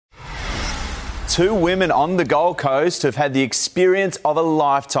Two women on the Gold Coast have had the experience of a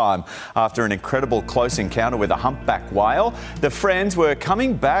lifetime after an incredible close encounter with a humpback whale. The friends were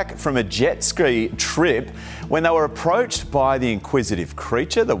coming back from a jet ski trip when they were approached by the inquisitive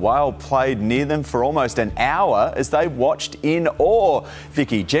creature. The whale played near them for almost an hour as they watched in awe.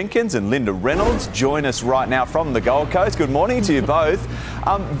 Vicky Jenkins and Linda Reynolds join us right now from the Gold Coast. Good morning to you both.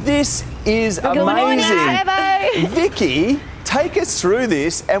 This is amazing. Vicky, take us through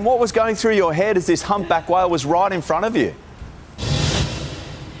this and what was going through your head as this humpback whale was right in front of you.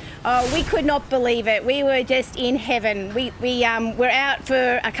 Oh, we could not believe it. We were just in heaven. We were out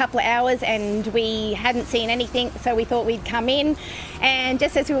for a couple of hours and we hadn't seen anything, so we thought we'd come in. And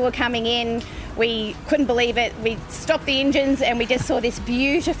just as we were coming in, we couldn't believe it. We stopped the engines and we just saw this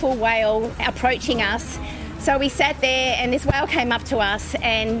beautiful whale approaching us. So we sat there and this whale came up to us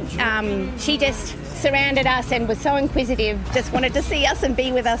and she just surrounded us and was so inquisitive, just wanted to see us and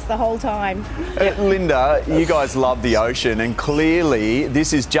be with us the whole time. Linda, you guys love the ocean and clearly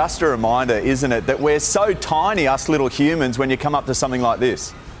this is just a reminder, isn't it, that we're so tiny, us little humans, when you come up to something like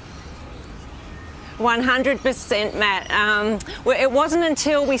this. 100%, Matt. It wasn't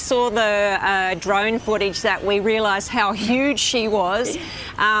until we saw the drone footage that we realised how huge she was,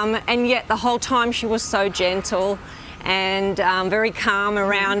 and yet the whole time she was so gentle and very calm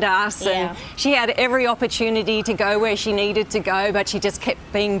around us, and she had every opportunity to go where she needed to go, but she just kept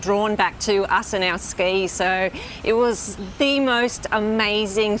being drawn back to us and our ski. So it was the most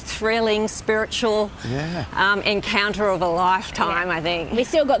amazing, thrilling, spiritual encounter of a lifetime, I think. We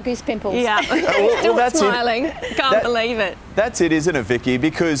still got goose pimples. Yeah, still that's smiling. Can't believe it. That's it, isn't it, Vicky?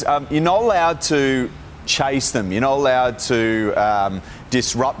 Because you're not allowed to chase them. You're not allowed to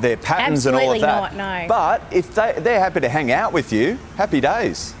disrupt their patterns and all of that. Absolutely not, no. But if they're happy to hang out with you, happy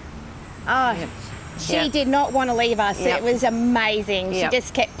days. Oh, she did not want to leave us. It was amazing. She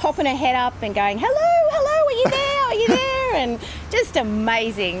just kept popping her head up and going, hello, are you there? Are you there? And just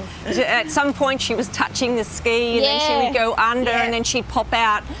amazing. At some point she was touching the ski and then she would go under and then she'd pop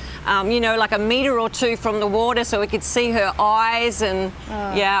out, like a metre or two from the water so we could see her eyes, and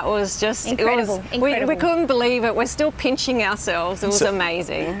it was just incredible. We couldn't believe it. We're still pinching ourselves. It was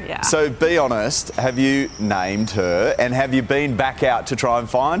amazing. So be honest, have you named her and have you been back out to try and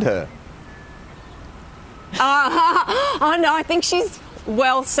find her? Oh no, I think she's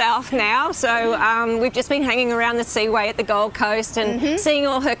well south now, so we've just been hanging around the Seaway at the Gold Coast and seeing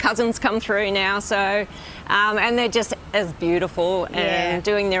all her cousins come through now, so and they're just as beautiful and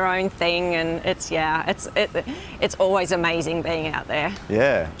doing their own thing, and it's always amazing being out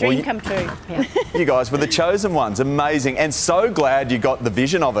there. Dream come true. You guys were the chosen ones. Amazing, and so glad you got the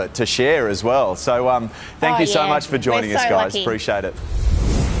vision of it to share as well. So thank you so much for joining us, guys. Lucky. Appreciate it.